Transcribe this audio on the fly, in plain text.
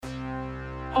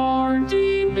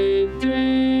Hardee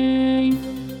Midday.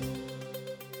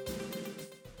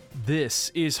 This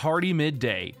is Hardee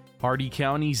Midday, Hardee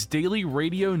County's daily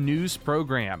radio news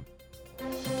program.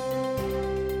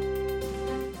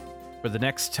 For the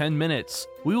next 10 minutes,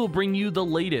 we will bring you the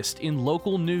latest in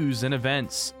local news and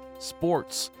events,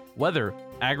 sports, weather,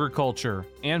 agriculture,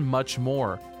 and much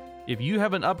more. If you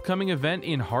have an upcoming event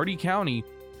in Hardee County,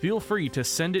 feel free to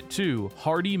send it to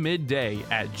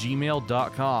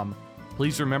hardeemidday@gmail.com.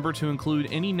 Please remember to include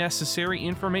any necessary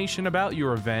information about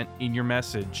your event in your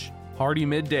message. Hardee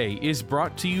Midday is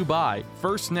brought to you by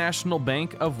First National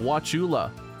Bank of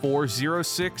Wauchula,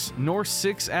 406 North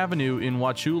 6th Avenue in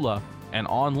Wauchula, and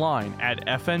online at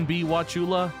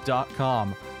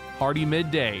fnbwauchula.com. Hardee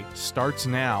Midday starts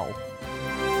now.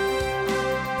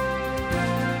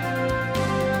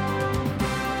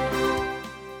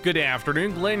 Good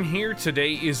afternoon, Glenn here.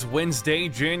 Today is Wednesday,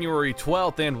 January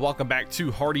 12th, and welcome back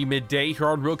to Hardee Midday here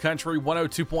on Real Country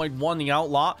 102.1 The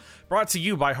Outlaw. Brought to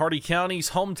you by Hardee County's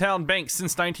hometown bank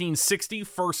since 1960,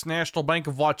 First National Bank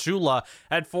of Wauchula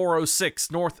at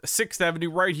 406 North 6th Avenue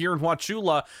right here in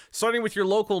Wauchula. Starting with your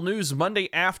local news Monday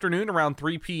afternoon around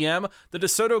 3 p.m., the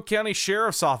DeSoto County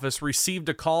Sheriff's Office received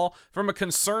a call from a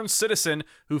concerned citizen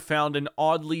who found an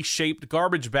oddly shaped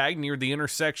garbage bag near the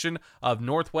intersection of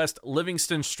Northwest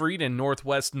Livingston Street and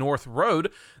Northwest North Road.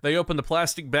 They opened the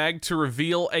plastic bag to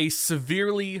reveal a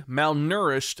severely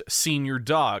malnourished senior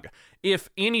dog.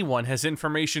 If anyone has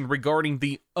information regarding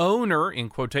the owner, in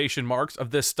quotation marks,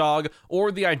 of this dog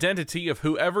or the identity of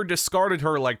whoever discarded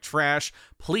her like trash,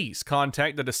 please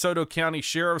contact the DeSoto County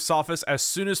Sheriff's Office as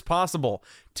soon as possible.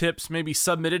 Tips may be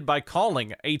submitted by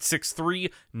calling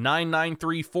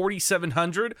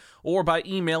 863-993-4700 or by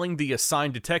emailing the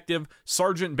assigned detective,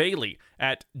 Sergeant Bailey,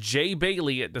 at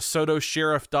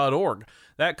jbailey@desotosheriff.org.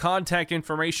 That contact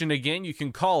information, again, you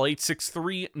can call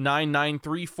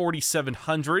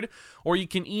 863-993-4700, or you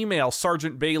can email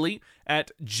Sergeant Bailey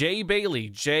at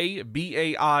jbailey, J-B-A-I-L-E-Y,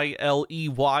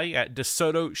 at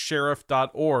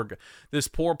desotosheriff.org. This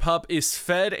poor pup is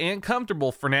fed and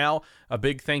comfortable for now. A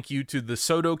big thank you to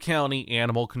DeSoto County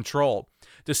Animal Control.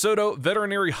 DeSoto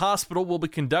Veterinary Hospital will be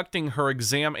conducting her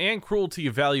exam and cruelty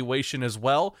evaluation as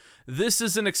well. This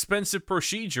is an expensive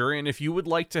procedure, and if you would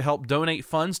like to help donate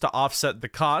funds to offset the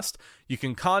cost, you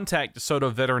can contact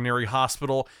DeSoto Veterinary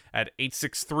Hospital at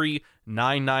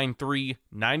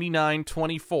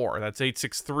 863-993-9924. That's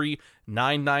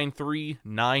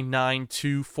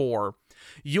 863-993-9924.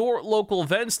 Your local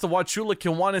events, the Wauchula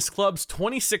Kiwanis Club's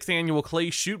 26th annual clay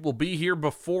shoot, will be here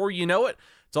before you know it.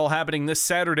 It's all happening this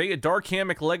Saturday at Dark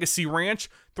Hammock Legacy Ranch,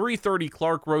 330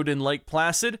 Clark Road in Lake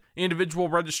Placid. Individual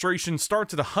registration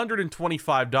starts at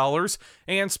 $125,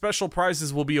 and special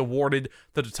prizes will be awarded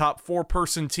to the top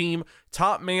 4-person team,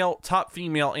 top male, top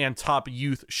female, and top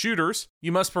youth shooters.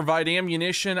 You must provide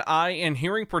ammunition, eye and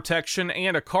hearing protection,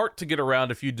 and a cart to get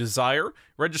around if you desire.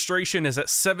 Registration is at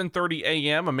 7:30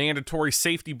 a.m., a mandatory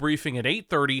safety briefing at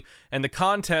 8:30, and the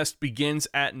contest begins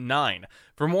at 9.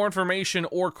 For more information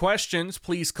or questions,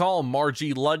 please call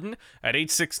Margie Ludden at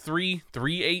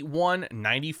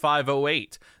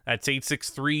 863-381-9508. That's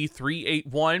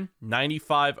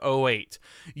 863-381-9508.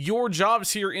 Your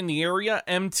jobs here in the area: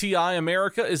 MTI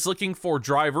America is looking for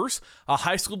drivers. A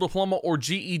high school diploma or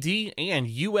GED and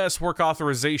U.S. work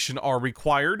authorization are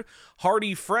required.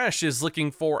 Hardee Fresh is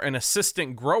looking for an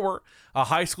assistant grower. A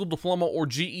high school diploma or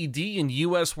GED and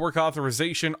U.S. work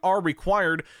authorization are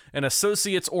required. An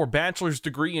associate's or bachelor's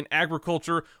degree in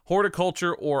agriculture,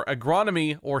 horticulture, or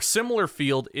agronomy or similar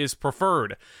field is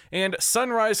preferred. And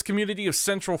Sunrise Community of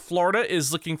Central Florida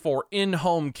is looking for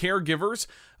in-home caregivers.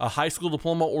 A high school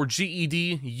diploma or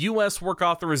GED, U.S. work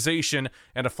authorization,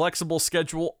 and a flexible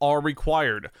schedule are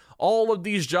required. All of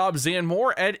these jobs and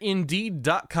more at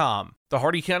Indeed.com. The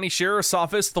Hardee County Sheriff's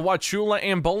Office, the Wauchula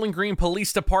and Bowling Green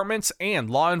Police Departments, and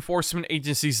law enforcement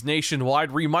agencies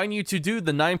nationwide remind you to do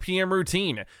the 9 p.m.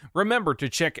 routine. Remember to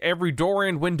check every door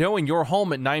and window in your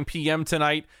home at 9 p.m.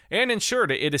 tonight, and ensure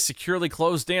that it is securely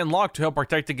closed and locked to help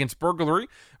protect against burglary.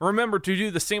 Remember to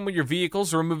do the same with your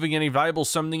vehicles, removing any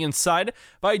valuables from the inside.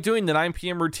 By doing the 9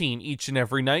 p.m. routine each and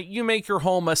every night, you make your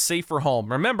home a safer home.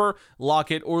 Remember,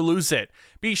 lock it or lose it.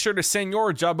 Be sure to send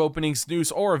your job openings, news,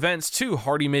 or events to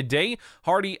Hardee Midday,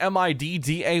 Hardee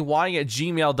MIDDAY at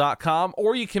gmail.com,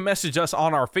 or you can message us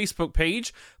on our Facebook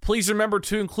page. Please remember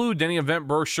to include any event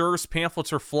brochures,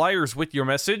 pamphlets, or flyers with your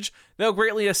message. They'll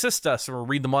greatly assist us, and we'll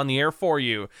read them on the air for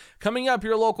you. Coming up,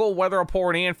 your local weather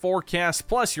report and forecast,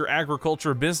 plus your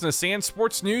agriculture, business, and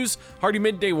sports news. Hardee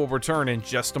Midday will return in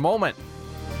just a moment.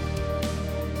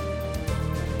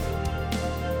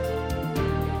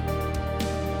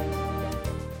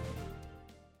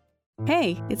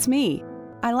 Hey, it's me.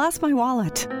 I lost my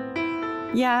wallet.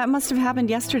 Yeah, it must have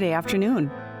happened yesterday afternoon.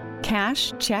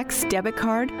 Cash, checks, debit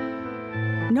card.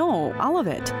 No, all of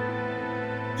it.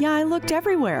 Yeah, I looked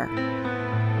everywhere.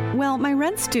 Well, my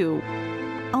rent's due.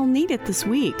 I'll need it this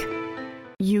week.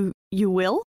 You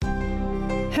will?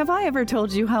 Have I ever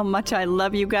told you how much I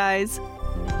love you guys?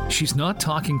 She's not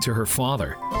talking to her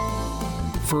father.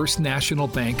 First National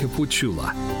Bank of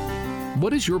Wauchula.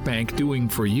 What is your bank doing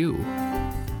for you?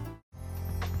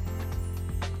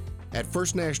 At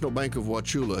First National Bank of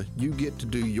Wauchula, you get to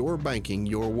do your banking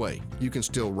your way. You can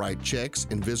still write checks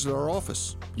and visit our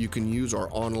office. You can use our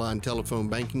online telephone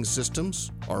banking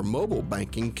systems. Our mobile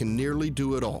banking can nearly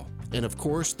do it all. And of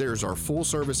course, there's our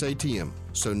full-service ATM.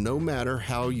 So no matter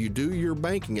how you do your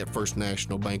banking at First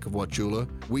National Bank of Wauchula,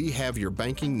 we have your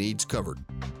banking needs covered.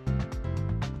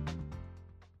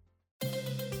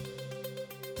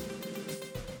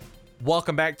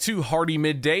 Welcome back to Hardee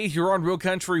Midday here on Real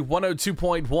Country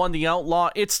 102.1 The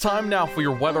Outlaw. It's time now for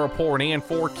your weather report and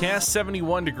forecast.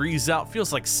 71 degrees out,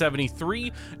 feels like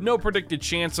 73. No predicted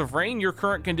chance of rain. Your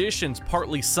current conditions,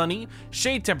 partly sunny.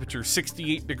 Shade temperature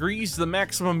 68 degrees. The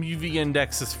maximum UV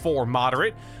index is 4,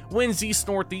 moderate. Winds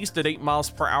east-northeast at 8 miles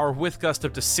per hour with gust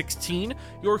up to 16.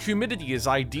 Your humidity is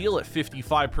ideal at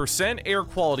 55%. Air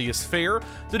quality is fair.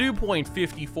 The dew point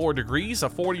 54 degrees, a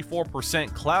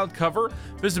 44% cloud cover.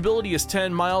 Visibility is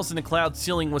 10 miles and the cloud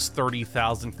ceiling was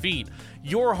 30,000 feet.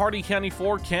 Your Hardee County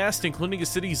forecast, including the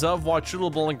cities of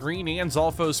Wauchula, Bowling Green, and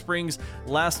Zolfo Springs,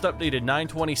 last updated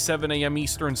 9:27 a.m.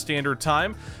 Eastern Standard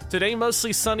Time. Today,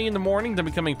 mostly sunny in the morning, then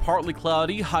becoming partly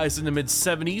cloudy, highs in the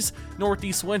mid-70s,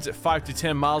 northeast winds at 5 to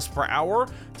 10 miles per hour.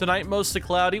 Tonight, mostly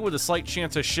cloudy with a slight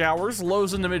chance of showers,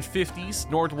 lows in the mid-50s,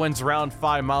 north winds around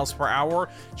 5 miles per hour,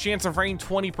 chance of rain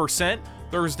 20%.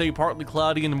 Thursday, partly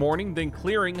cloudy in the morning, then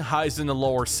clearing, highs in the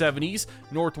lower 70s,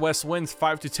 northwest winds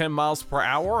 5 to 10 miles per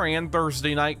hour, and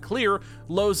Thursday night clear,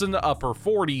 lows in the upper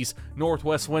 40s,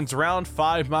 northwest winds around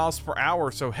 5 miles per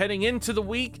hour. So heading into the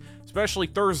week, especially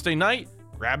Thursday night,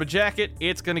 grab a jacket,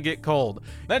 it's going to get cold.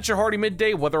 That's your Hardee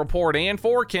Midday weather report and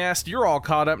forecast. You're all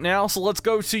caught up now, so let's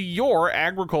go to your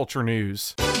agriculture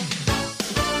news.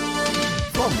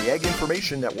 From the Ag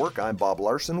Information Network, I'm Bob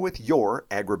Larson with your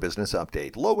Agribusiness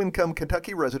Update. Low-income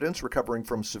Kentucky residents recovering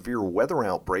from severe weather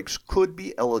outbreaks could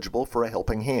be eligible for a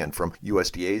helping hand from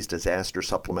USDA's Disaster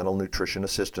Supplemental Nutrition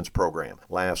Assistance Program.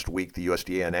 Last week, the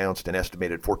USDA announced an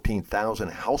estimated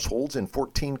 14,000 households in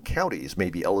 14 counties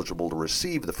may be eligible to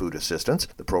receive the food assistance.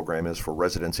 The program is for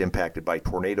residents impacted by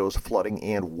tornadoes, flooding,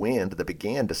 and wind that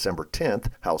began December 10th.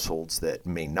 Households that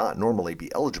may not normally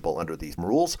be eligible under these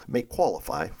rules may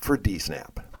qualify for DSNAP.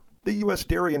 The U.S.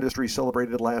 dairy industry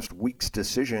celebrated last week's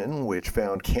decision, which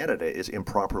found Canada is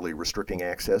improperly restricting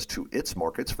access to its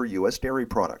markets for U.S. dairy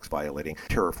products, violating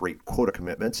tariff rate quota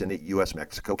commitments in the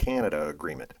U.S.-Mexico-Canada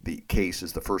agreement. The case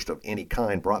is the first of any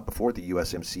kind brought before the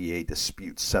USMCA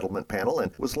Dispute Settlement Panel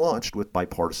and was launched with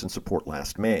bipartisan support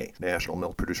last May. National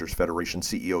Milk Producers Federation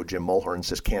CEO Jim Mulhern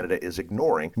says Canada is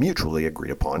ignoring mutually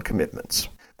agreed-upon commitments.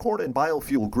 Corn and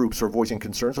biofuel groups are voicing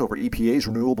concerns over EPA's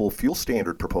Renewable Fuel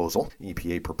Standard proposal.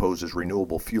 EPA proposes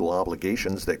renewable fuel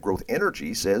obligations that Growth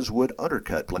Energy says would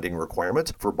undercut blending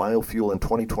requirements for biofuel in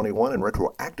 2021 and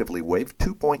retroactively waive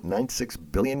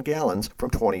 2.96 billion gallons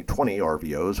from 2020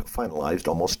 RVOs finalized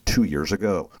almost 2 years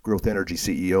ago. Growth Energy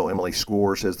CEO Emily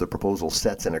Skor says the proposal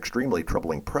sets an extremely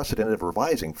troubling precedent of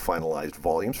revising finalized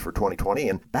volumes for 2020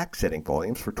 and backsetting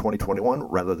volumes for 2021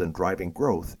 rather than driving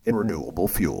growth in renewable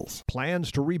fuels.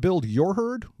 Plans to rebuild your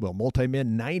herd? Well,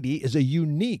 Multimin 90 is a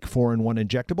unique 4-in-1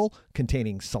 injectable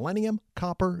containing selenium,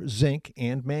 copper, zinc,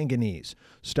 and manganese.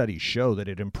 Studies show that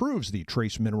it improves the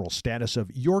trace mineral status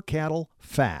of your cattle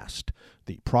fast.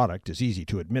 The product is easy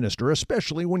to administer,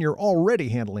 especially when you're already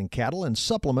handling cattle, and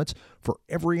supplements for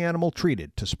every animal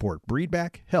treated to support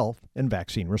breedback, health, and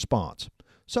vaccine response.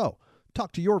 So,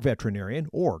 talk to your veterinarian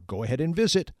or go ahead and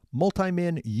visit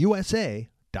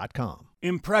multiminusa.com.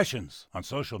 Impressions. On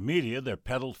social media, they're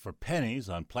peddled for pennies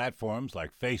on platforms like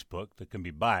Facebook that can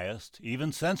be biased,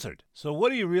 even censored. So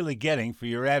what are you really getting for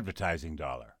your advertising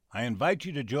dollar? I invite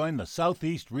you to join the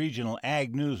Southeast Regional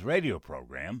Ag News radio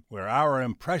program, where our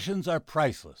impressions are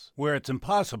priceless, where it's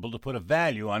impossible to put a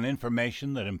value on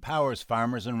information that empowers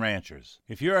farmers and ranchers.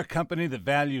 If you're a company that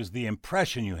values the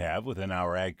impression you have within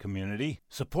our ag community,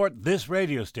 support this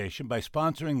radio station by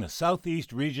sponsoring the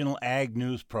Southeast Regional Ag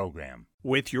News program.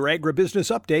 With your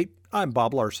agribusiness update, I'm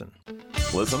Bob Larson.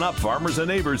 Listen up, farmers and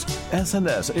neighbors.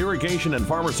 S&S Irrigation and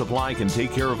Farmer Supply can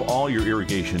take care of all your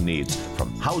irrigation needs,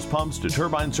 from house pumps to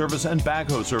turbine service and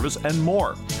backhoe service and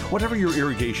more. Whatever your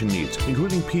irrigation needs,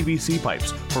 including PVC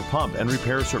pipes for pump and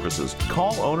repair services,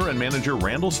 call owner and manager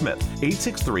Randall Smith,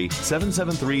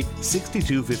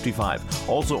 863-773-6255.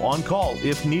 Also on call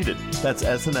if needed. That's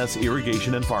S&S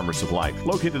Irrigation and Farmer Supply,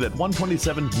 located at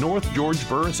 127 North George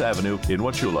Burris Avenue in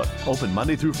Wauchula. Open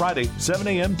Monday through Friday, 7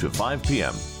 a.m. to 5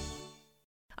 p.m.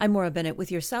 I'm Maura Bennett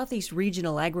with your Southeast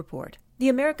Regional Ag Report. The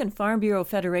American Farm Bureau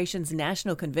Federation's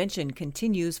National Convention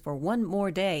continues for one more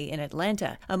day in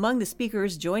Atlanta. Among the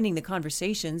speakers joining the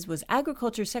conversations was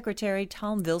Agriculture Secretary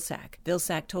Tom Vilsack.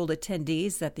 Vilsack told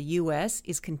attendees that the U.S.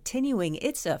 is continuing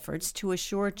its efforts to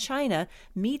assure China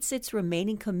meets its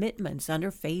remaining commitments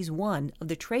under Phase 1 of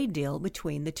the trade deal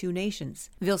between the two nations.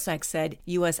 Vilsack said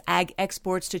U.S. ag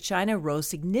exports to China rose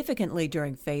significantly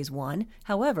during Phase 1.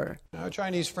 However, our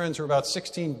Chinese friends are about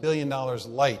 $16 billion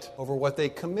light over what they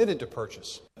committed to purchase.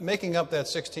 Making up that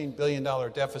 $16 billion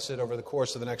deficit over the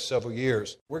course of the next several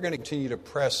years, we're going to continue to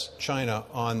press China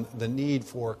on the need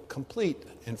for complete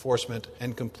enforcement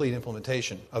and complete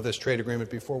implementation of this trade agreement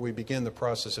before we begin the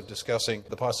process of discussing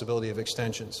the possibility of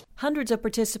extensions. Hundreds of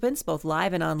participants, both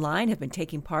live and online, have been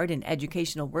taking part in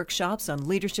educational workshops on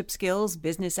leadership skills,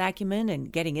 business acumen,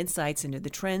 and getting insights into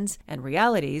the trends and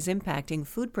realities impacting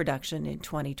food production in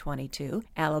 2022.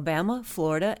 Alabama,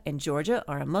 Florida, and Georgia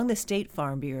are among the state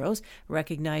farm bureaus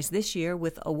recognized this year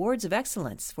with awards of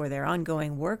excellence for their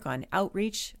ongoing work on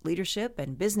outreach, leadership,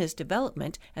 and business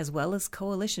development, as well as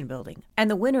coalition building.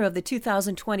 And the winner of the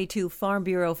 2022 Farm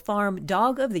Bureau Farm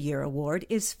Dog of the Year Award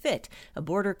is Fit, a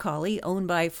border collie owned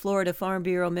by Florida Farm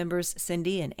Bureau members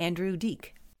Cindy and Andrew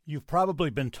Deek. You've probably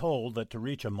been told that to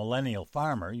reach a millennial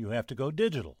farmer, you have to go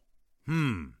digital.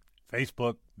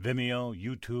 Facebook, Vimeo,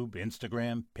 YouTube,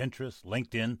 Instagram, Pinterest,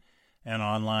 LinkedIn, an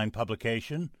online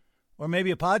publication, or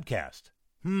maybe a podcast.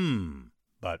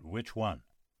 But which one?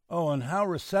 Oh, and how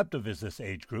receptive is this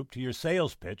age group to your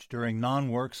sales pitch during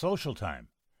non-work social time?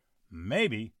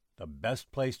 Maybe the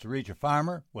best place to reach a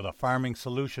farmer with a farming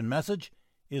solution message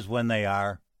is when they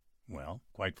are, well,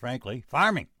 quite frankly,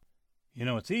 farming. You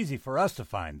know, it's easy for us to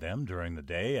find them during the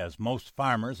day, as most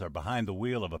farmers are behind the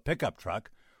wheel of a pickup truck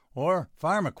or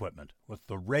farm equipment with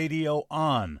the radio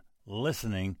on,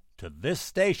 listening to this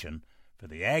station for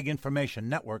the Ag Information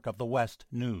Network of the West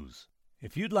News.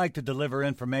 If you'd like to deliver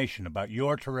information about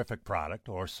your terrific product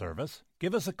or service,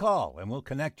 give us a call and we'll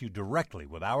connect you directly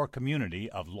with our community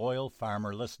of loyal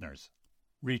farmer listeners.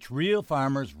 Reach real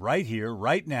farmers right here,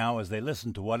 right now, as they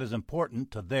listen to what is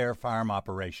important to their farm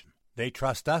operation. They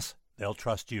trust us, they'll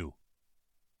trust you.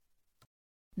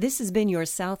 This has been your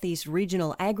Southeast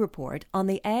Regional Ag Report on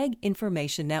the Ag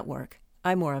Information Network.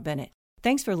 I'm Maura Bennett.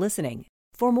 Thanks for listening.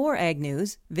 For more ag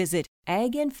news, visit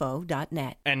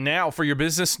aginfo.net. And now for your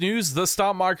business news, the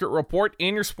stock market report,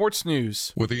 and your sports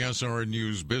news. With the SRN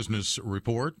News Business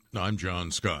Report, I'm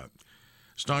John Scott.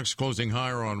 Stocks closing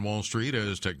higher on Wall Street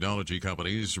as technology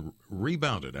companies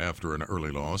rebounded after an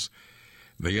early loss.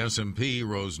 The S&P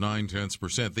rose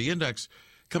 0.9%. The index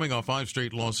coming off 5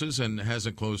 straight losses and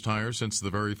hasn't closed higher since the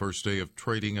very first day of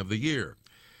trading of the year.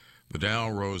 The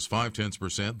Dow rose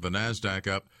 0.5%. The Nasdaq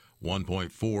up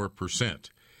 1.4%.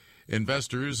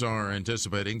 Investors are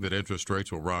anticipating that interest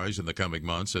rates will rise in the coming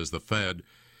months as the Fed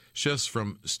shifts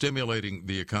from stimulating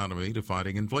the economy to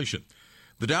fighting inflation.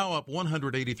 The Dow up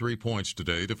 183 points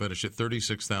today to finish at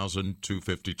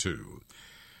 36,252.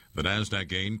 The Nasdaq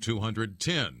gained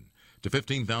 210 to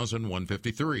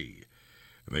 15,153.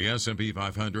 The S&P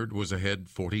 500 was ahead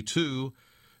 42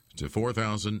 to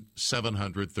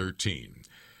 4,713.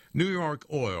 New York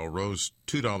oil rose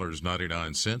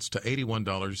 $2.99 to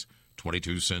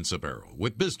 $81.22 a barrel.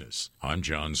 With business, I'm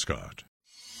John Scott.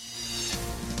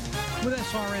 With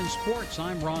SRN Sports,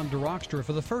 I'm Ron DeRockstra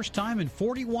for the first time in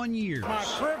 41 years. My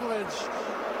privilege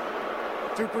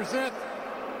to present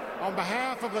on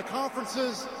behalf of the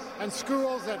conferences and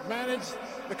schools that manage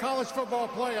the college football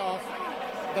playoff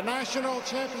the national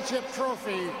championship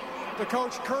trophy to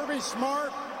Coach Kirby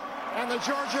Smart and the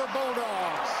Georgia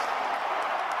Bulldogs.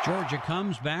 Georgia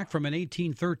comes back from an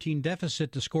 18-13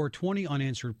 deficit to score 20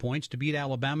 unanswered points to beat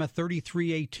Alabama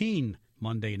 33-18.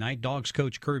 Monday night, Dogs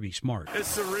coach Kirby Smart.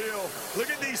 It's surreal. Look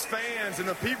at these fans and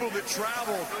the people that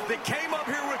traveled, that came up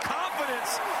here with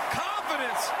confidence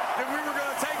that we were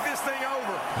going to take this thing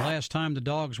over. The last time the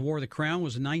Dogs wore the crown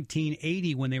was in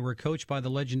 1980 when they were coached by the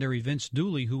legendary Vince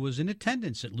Dooley, who was in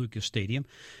attendance at Lucas Stadium.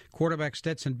 Quarterback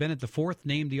Stetson Bennett IV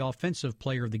named the offensive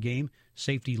player of the game.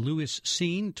 Safety Lewis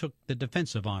Seen took the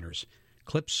defensive honors.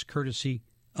 Clips courtesy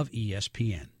of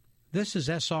ESPN. This is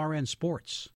SRN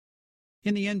Sports.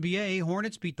 In the NBA,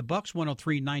 Hornets beat the Bucks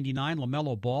 103-99.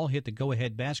 LaMelo Ball hit the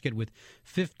go-ahead basket with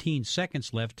 15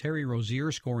 seconds left. Terry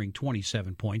Rozier scoring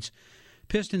 27 points.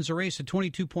 Pistons erase a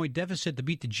 22-point deficit to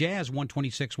beat the Jazz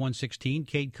 126-116.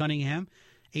 Cade Cunningham,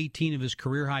 18 of his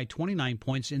career-high 29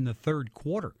 points in the third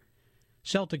quarter.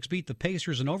 Celtics beat the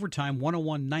Pacers in overtime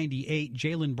 101-98.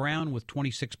 Jaylen Brown with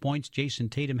 26 points. Jason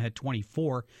Tatum had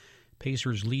 24.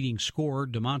 Pacers' leading scorer,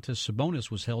 Domantas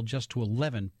Sabonis, was held just to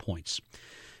 11 points.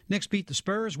 Knicks beat the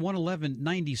Spurs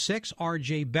 111-96.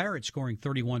 R.J. Barrett scoring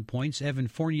 31 points. Evan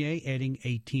Fournier adding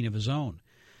 18 of his own.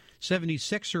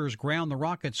 76ers ground the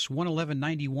Rockets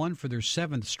 111-91 for their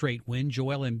seventh straight win.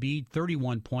 Joel Embiid,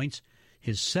 31 points,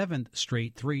 his seventh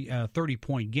straight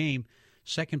 30-point game.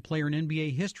 Second player in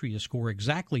NBA history to score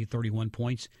exactly 31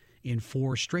 points in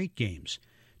 4 straight games.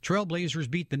 Trailblazers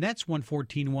beat the Nets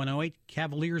 114-108.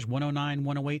 Cavaliers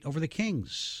 109-108 over the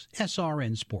Kings.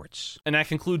 SRN Sports. And that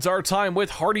concludes our time with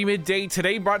Hardee Midday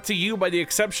today, brought to you by the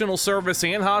exceptional service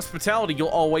and hospitality you'll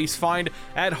always find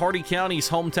at Hardee County's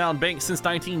hometown bank since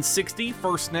 1960,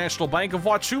 First National Bank of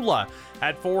Wauchula,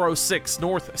 at 406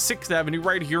 North 6th Avenue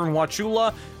right here in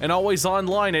Wauchula, and always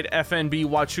online at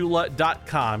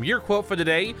fnbwauchula.com. Your quote for the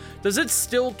day: does it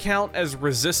still count as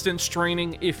resistance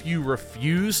training if you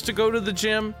refuse to go to the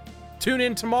gym? Tune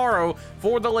in tomorrow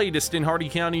for the latest in Hardee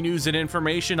County news and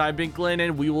information. I've been Glenn,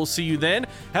 and we will see you then.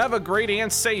 Have a great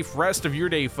and safe rest of your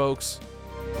day, folks.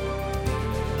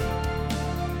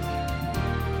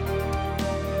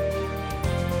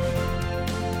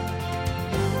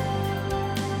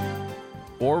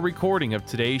 For a recording of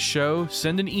today's show,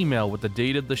 send an email with the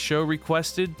date of the show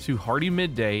requested to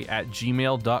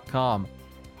hardeemidday@gmail.com.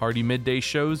 Hardee Midday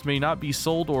shows may not be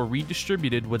sold or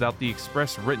redistributed without the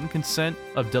express written consent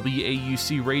of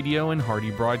WAUC Radio and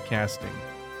Hardee Broadcasting.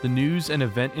 The news and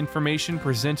event information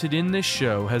presented in this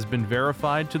show has been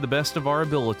verified to the best of our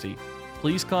ability.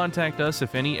 Please contact us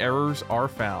if any errors are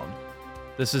found.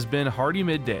 This has been Hardee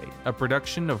Midday, a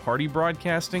production of Hardee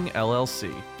Broadcasting,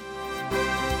 LLC.